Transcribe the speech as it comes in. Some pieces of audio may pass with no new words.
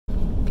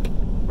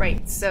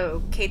Right,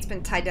 so Kate's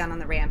been tied down on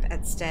the ramp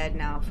at Stead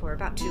now for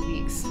about 2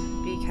 weeks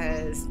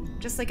because,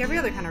 just like every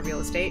other kind of real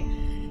estate,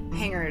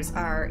 hangars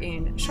are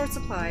in short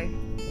supply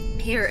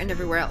here and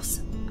everywhere else.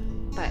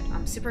 But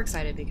I'm super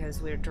excited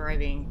because we're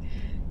driving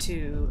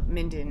to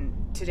Minden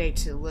today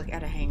to look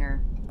at a hangar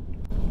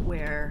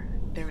where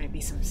there may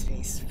be some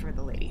space for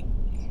the lady.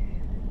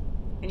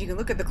 And you can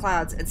look at the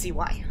clouds and see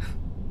why.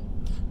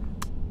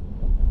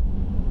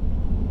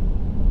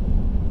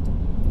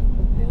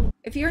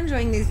 If you're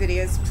enjoying these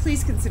videos,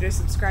 please consider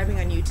subscribing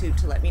on YouTube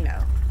to let me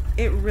know.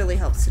 It really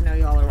helps to know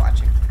y'all are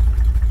watching.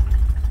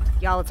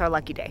 Y'all, it's our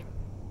lucky day.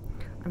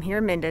 I'm here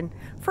in Minden.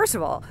 First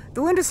of all,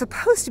 the wind is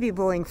supposed to be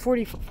blowing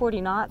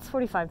 40 knots,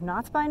 45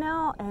 knots by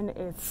now, and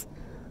it's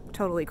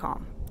totally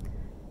calm.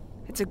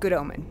 It's a good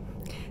omen.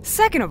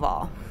 Second of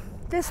all,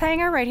 this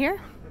hangar right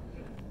here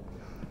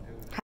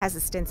has a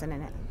Stinson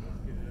in it.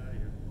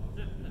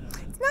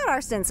 It's not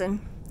our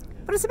Stinson,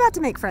 but it's about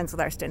to make friends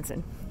with our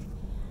Stinson.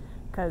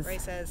 Because Ray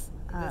says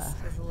this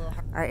is a little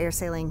hard. Our air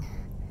sailing,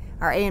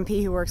 our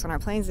A&P who works on our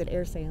planes at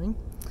air sailing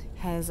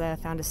has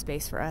found a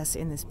space for us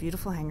in this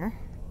beautiful hangar.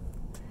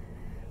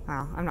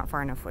 Wow, I'm not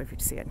far enough for you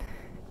to see it.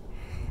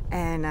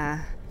 And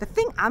the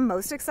thing I'm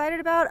most excited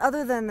about,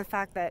 other than the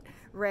fact that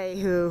Ray,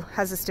 who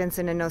has a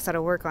Stinson and knows how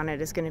to work on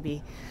it, is going to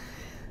be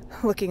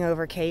looking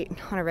over Kate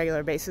on a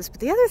regular basis.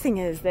 But the other thing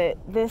is that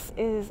this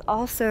is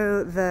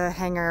also the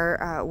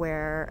hangar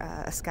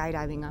where a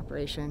skydiving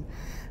operation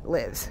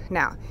lives.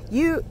 Now,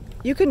 you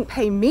couldn't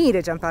pay me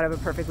to jump out of a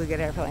perfectly good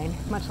airplane,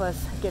 much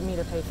less get me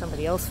to pay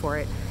somebody else for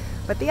it.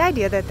 But the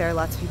idea that there are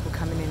lots of people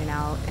coming in and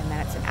out and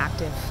that it's an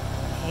active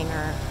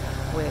hangar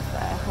with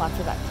lots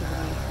of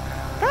activity,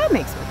 that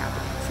makes me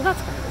happy. So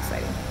that's kind of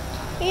exciting.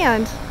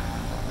 And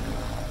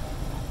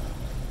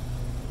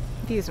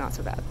the view's not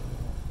so bad.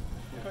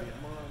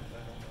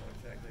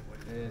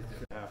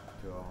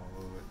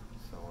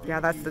 Yeah,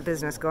 that's the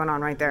business going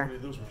on right there.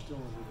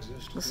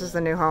 This is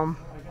the new home.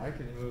 I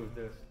can move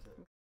this.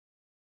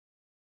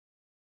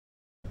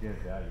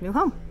 New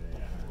home.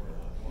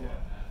 Yeah.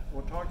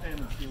 We'll talk to him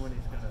and see when he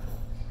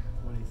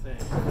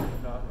thinks.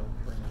 Not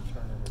bring him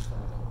turn or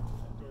something.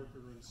 Darker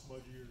and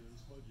smudgier and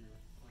smudgier.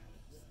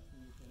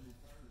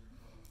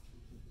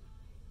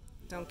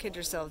 Don't kid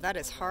yourself. That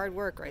is hard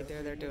work right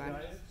there they're doing.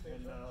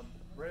 And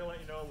Ray will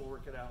let you know. We'll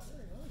work it out.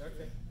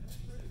 Okay.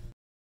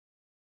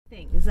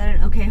 Is that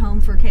an okay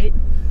home for Kate?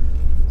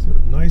 It's a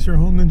nicer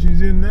home than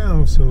she's in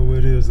now, so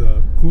it is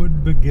a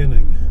good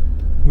beginning.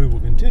 We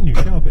will continue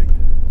shopping.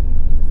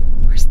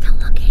 We're still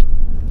looking.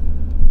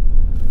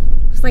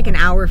 It's like an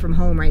hour from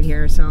home right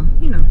here, so,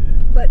 you know,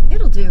 but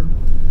it'll do.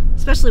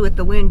 Especially with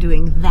the wind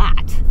doing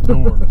that.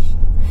 Doors.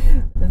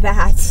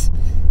 That